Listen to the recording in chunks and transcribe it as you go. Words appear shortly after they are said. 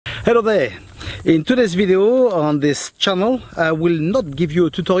Hello there! In today's video on this channel I will not give you a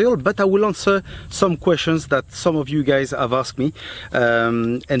tutorial, but I will answer some questions that some of you guys have asked me,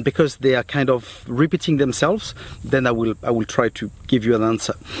 and because they are kind of repeating themselves, then I will try to give you an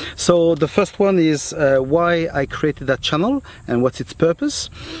answer. So the first one is why I created that channel and what's its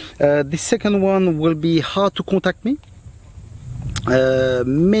purpose. The second one will be how to contact me.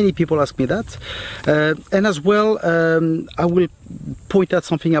 Many people ask me that, and as well I will point out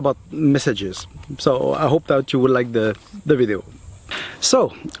something about messages, so I hope that you will like the video.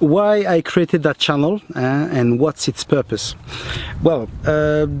 So why I created that channel and what's its purpose? Well,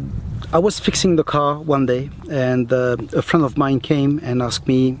 I was fixing the car one day and a friend of mine came and asked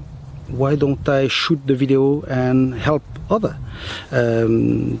me, why don't I shoot the video and help other,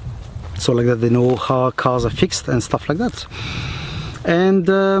 so like that they know how cars are fixed and stuff like that. And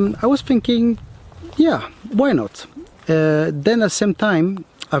I was thinking, yeah, why not? Then at the same time,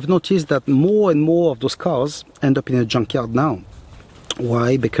 I've noticed that more and more of those cars end up in a junkyard now.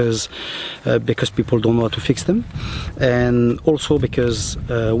 Why? Because people don't know how to fix them, and also because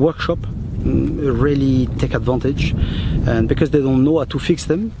workshop really take advantage, and because they don't know how to fix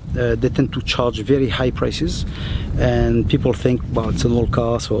them, they tend to charge very high prices, and people think, well, it's an old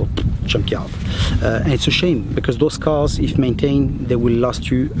car, so junkyard. And it's a shame, because those cars, if maintained, they will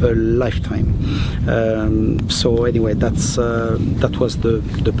last you a lifetime. So anyway, that was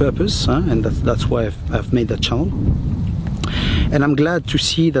the purpose, and that's why I've made that channel. And I'm glad to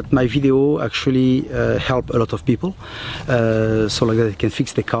see that my video actually help a lot of people, so like that they can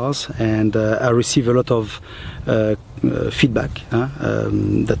fix their cars. And I receive a lot of feedback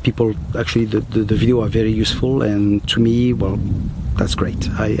that people actually the video are very useful, and to me, well, that's great.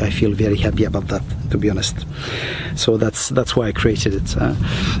 I feel very happy about that, to be honest. So that's why I created it.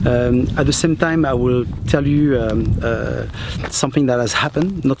 At the same time, I will tell you something that has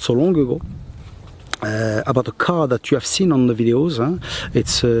happened not so long ago. About a car that you have seen on the videos.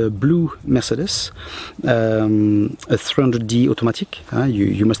 It's a blue Mercedes, a 300D automatic.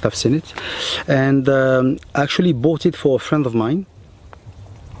 You must have seen it. And I actually bought it for a friend of mine,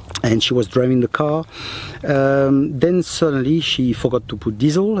 and she was driving the car. Then suddenly she forgot to put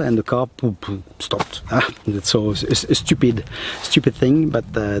diesel, and the car stopped. So it's a stupid thing, but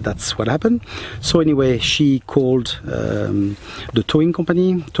that's what happened. So anyway, she called the towing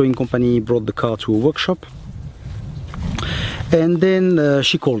company. Towing company brought the car to a workshop, and then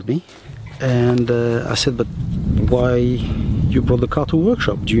she called me, and I said, but why you brought the car to a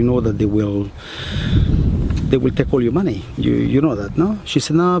workshop? Do you know that they will take all your money? You know that, no? She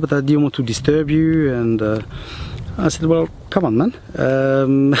said, no, but I didn't want to disturb you. And I said, well, come on, man.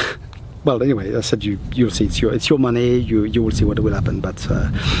 Well, anyway, I said, you'll see, it's your money, you will see what will happen, but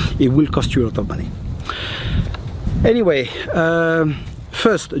it will cost you a lot of money. Anyway,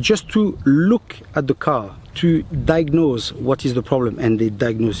 first, just to look at the car, to diagnose what is the problem, and they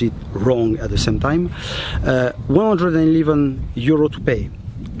diagnose it wrong at the same time. 111 euro to pay.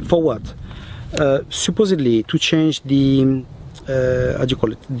 For what? Supposedly to change the how do you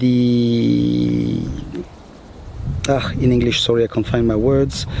call it, the in English, sorry, I can't find my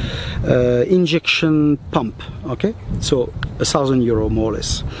words, injection pump. Okay, so 1,000 euro more or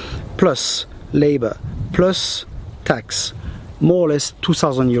less, plus labor, plus tax, more or less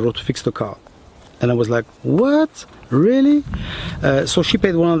 2,000 euro to fix the car. And I was like, what, really? So she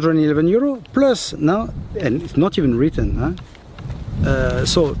paid 111 euro plus now, and it's not even written,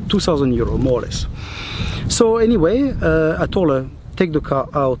 so 2,000 euro more or less. So anyway, I told her, take the car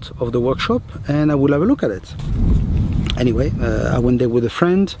out of the workshop and I will have a look at it. Anyway, I went there with a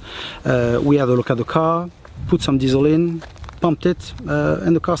friend, we had a look at the car, put some diesel in, pumped it,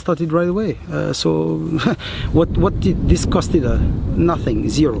 and the car started right away. So what did this costed her? Nothing,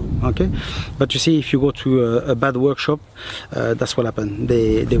 zero. Okay, but you see, if you go to a bad workshop, that's what happened.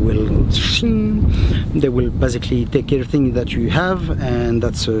 They will basically take everything that you have, and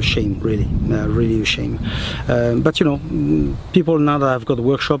that's a shame, really, really a shame. But you know, people now that have got a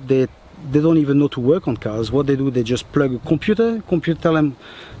workshop, they don't even know to work on cars. What they do, they just plug a computer tell them,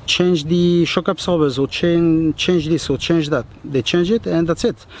 change the shock absorbers, or change this or change that. They change it and that's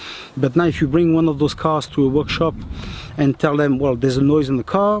it. But now if you bring one of those cars to a workshop and tell them, well, there's a noise in the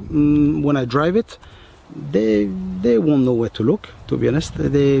car when I drive it, they won't know where to look, to be honest.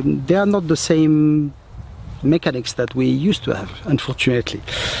 They are not the same mechanics that we used to have, unfortunately.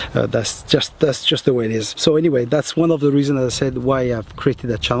 That's just the way it is. So anyway, that's one of the reasons, as I said, why I've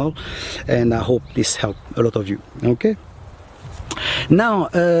created that channel, and I hope this helped a lot of you. Okay. Now,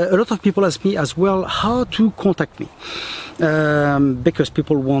 a lot of people ask me as well how to contact me. Because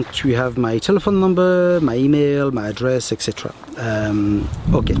people want to have my telephone number, my email, my address, etc.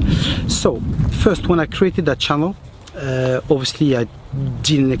 Okay, so first, when I created that channel, obviously I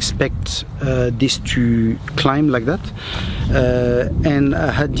didn't expect this to climb like that, and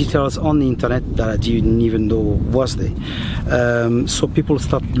I had details on the internet that I didn't even know was there. So people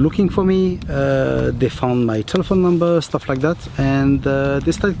started looking for me, they found my telephone number, stuff like that, and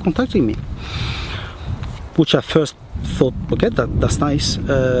they started contacting me, which at first thought, okay, that's nice,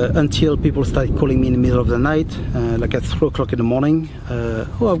 until people started calling me in the middle of the night, like at 3 o'clock in the morning.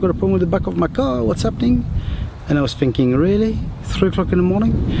 Oh, I've got a problem with the back of my car, what's happening? And I was thinking, really? 3 o'clock in the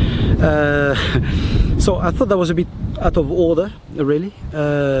morning? So I thought that was a bit out of order, really.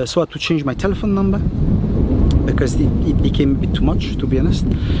 So I had to change my telephone number, because it became a bit too much, to be honest.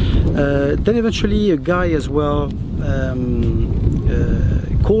 Then eventually a guy as well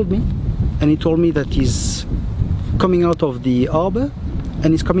called me, and he told me that he's coming out of the harbor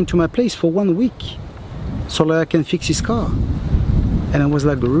and he's coming to my place for 1 week so that I can fix his car. And I was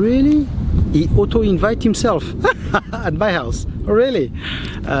like, really? He auto-invite himself at my house? Really?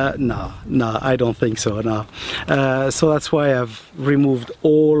 No, I don't think so, no. So that's why I've removed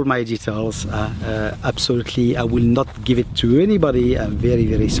all my details. Absolutely, I will not give it to anybody. I'm very,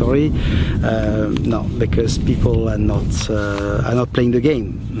 very sorry. No, because people are not playing the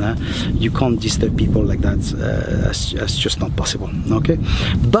game. You can't disturb people like that. That's just not possible, okay?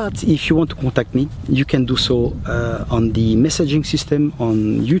 But if you want to contact me, you can do so on the messaging system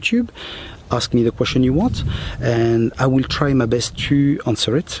on YouTube. Ask me the question you want, and I will try my best to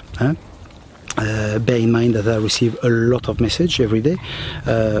answer it. Bear in mind that I receive a lot of messages every day,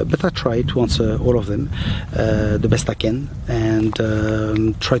 but I try to answer all of them the best I can, and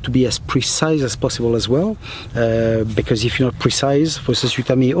try to be as precise as possible as well, because if you're not precise, for instance, you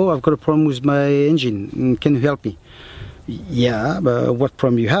tell me, oh, I've got a problem with my engine, can you help me? Yeah, but what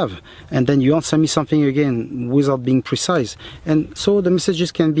problem you have? And then you answer me something again without being precise, and so the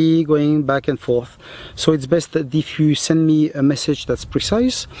messages can be going back and forth. So it's best that if you send me a message that's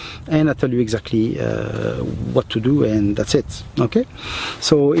precise, and I tell you exactly what to do, and that's it, okay?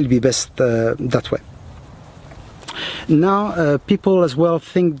 So it'll be best that way. Now people as well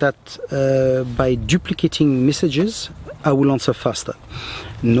think that by duplicating messages I will answer faster.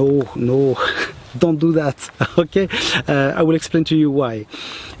 No, don't do that, okay? I will explain to you why.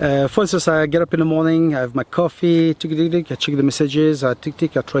 For instance, I get up in the morning, I have my coffee, I check the messages, I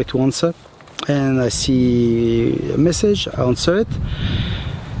try to answer, and I see a message, I answer it,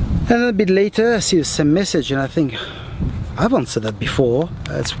 and a bit later I see the same message and I think, I've answered that before,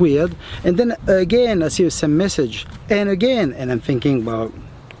 that's weird, and then again I see the same message, and again, and I'm thinking, well,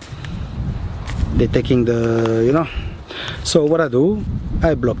 they're taking the, you know. So what I do,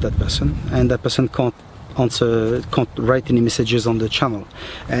 I block that person, and that person can't write any messages on the channel,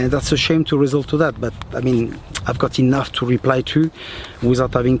 and that's a shame to result to that. But I mean, I've got enough to reply to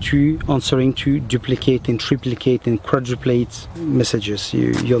without having to answering to duplicate and triplicate and quadruplicate messages.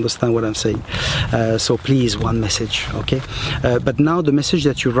 You understand what I'm saying? So please, one message, okay? But now the message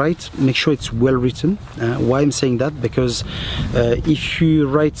that you write, make sure it's well written. Why I'm saying that? Because if you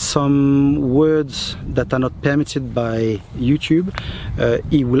write some words that are not permitted by YouTube,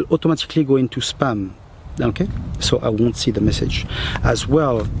 it will automatically go into spam. Okay, so I won't see the message as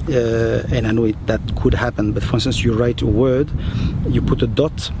well, and I know that could happen. But for instance, you write a word, you put a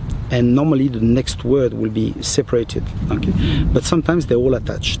dot, and normally the next word will be separated, okay? But sometimes they're all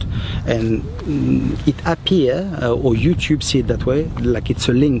attached, and it appears, or YouTube see it that way, like it's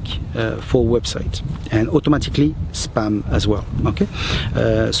a link for a website, and automatically spam as well, okay?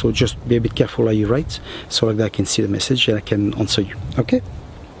 So just be a bit careful how you write, so that I can see the message and I can answer you, okay?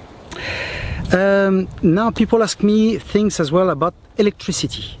 Now people ask me things as well about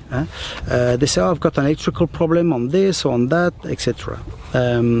electricity. They say, oh, I've got an electrical problem on this or on that, etc.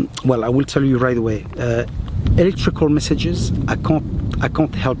 Well, I will tell you right away. Electrical messages, I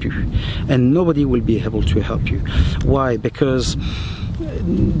can't help you, and nobody will be able to help you. Why? Because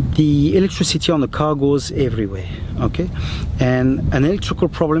the electricity on the car goes everywhere, okay? And an electrical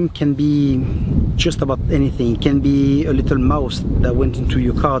problem can be just about anything. It can be a little mouse that went into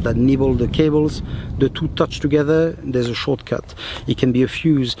your car that nibbled the cables, the two touch together, there's a shortcut. It can be a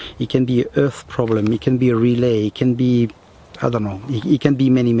fuse, it can be an earth problem, it can be a relay, it can be, I don't know, it can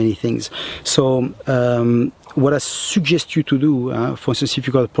be many things. So what I suggest you to do, for instance, if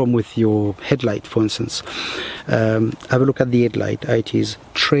you've got a problem with your headlight, for instance, have a look at the headlight, how it is,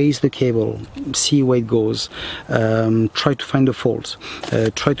 trace the cable, see where it goes, try to find the fault,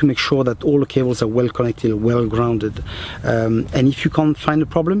 try to make sure that all the cables are well connected, well grounded, and if you can't find the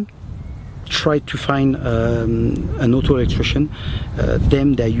problem, try to find an auto electrician.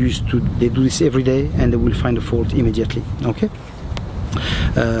 They do this every day, and they will find the fault immediately. Okay.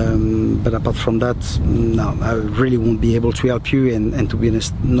 But apart from that, no, I really won't be able to help you, and to be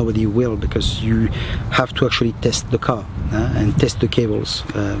honest, nobody will, because you have to actually test the car and test the cables,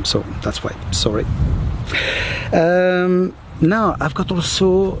 so that's why, sorry. Now I've got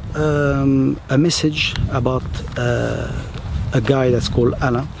also a message about a guy that's called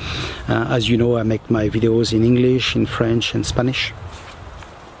Alain. As you know, I make my videos in English, in French and Spanish,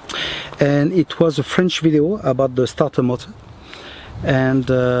 and it was a French video about the starter motor. And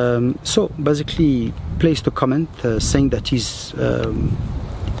so basically placed a comment saying that he's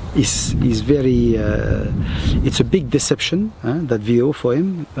very it's a big deception, that video for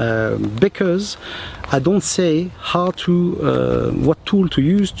him, because I don't say how to what tool to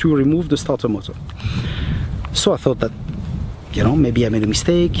use to remove the starter motor. So I thought that, you know, maybe I made a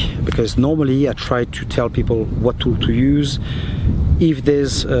mistake, because normally I try to tell people what tool to use. If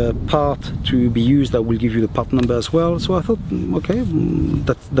there's a part to be used, I will give you the part number as well. So I thought, okay,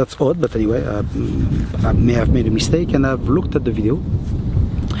 that's odd, but anyway, I may have made a mistake, and I've looked at the video.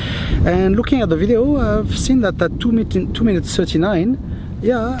 And looking at the video, I've seen that at 2 minutes 39,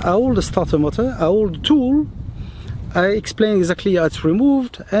 yeah, I hold the starter motor, I hold the tool, I explain exactly how it's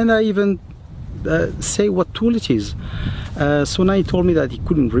removed, and I even say what tool it is. So now he told me that he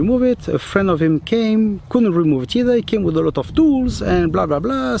couldn't remove it. A friend of him came, couldn't remove it either. He came with a lot of tools and blah blah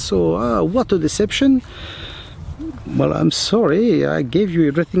blah. So what a deception. Well, I'm sorry, I gave you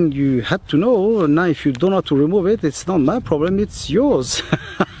everything you had to know. Now if you don't know how to remove it, it's not my problem, it's yours.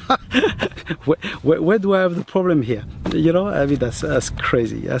 where do I have the problem here? You know, I mean, that's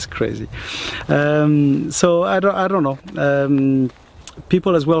crazy, that's crazy. So I don't know.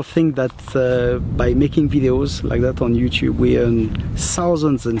 People as well think that by making videos like that on YouTube we earn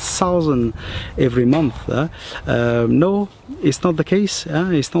thousands and thousands every month. No, it's not the case.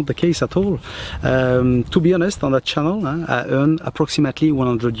 It's not the case at all. To be honest, on that channel I earn approximately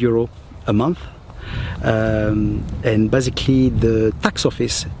 100 euro a month, and basically the tax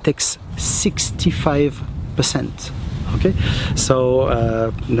office takes 65%. Okay, so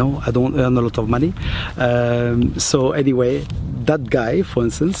no, I don't earn a lot of money. So anyway, that guy, for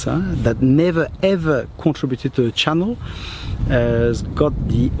instance, that never ever contributed to the channel, has got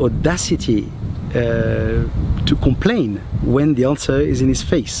the audacity to complain when the answer is in his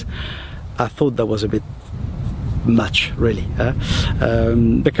face. I thought that was a bit much, really,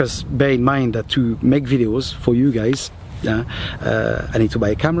 because bear in mind that to make videos for you guys, I need to buy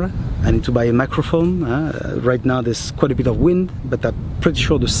a camera, I need to buy a microphone. Right now there's quite a bit of wind, but I'm pretty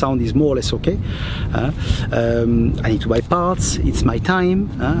sure the sound is more or less okay. I need to buy parts, it's my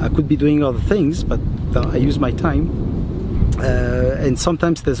time. I could be doing other things, but I use my time. And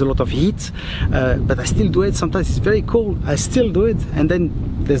sometimes there's a lot of heat, but I still do it. Sometimes it's very cold, I still do it, and then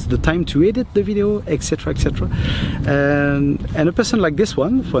there's the time to edit the video, etc, etc. And a person like this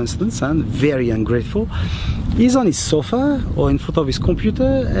one, for instance, and very ungrateful, he's on his sofa or in front of his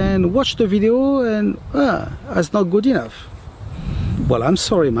computer and watch the video, and it's not good enough. Well, I'm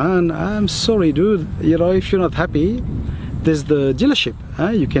sorry, man, I'm sorry, dude. You know, if you're not happy, there's the dealership,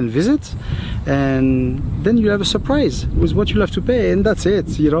 you can visit, and then you have a surprise with what you'll have to pay, and that's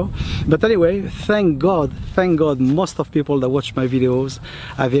it, you know. But anyway, thank God, most of people that watch my videos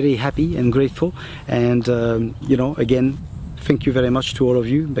are very happy and grateful, and you know, again, thank you very much to all of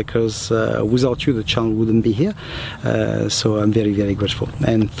you, because without you the channel wouldn't be here. So I'm very, very grateful,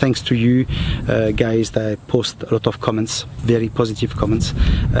 and thanks to you guys that post a lot of comments, very positive comments,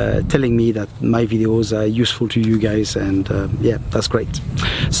 telling me that my videos are useful to you guys, and yeah, that's great.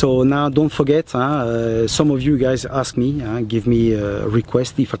 So now don't forget, some of you guys ask me, give me a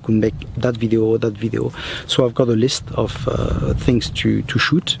request if I could make that video or that video. So I've got a list of things to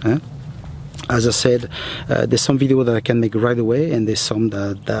shoot. As I said, there's some video that I can make right away, and there's some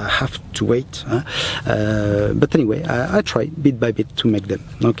that I have to wait. But anyway, I try bit by bit to make them.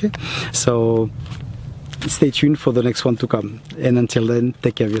 Okay, so stay tuned for the next one to come. And until then,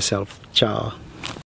 take care of yourself. Ciao.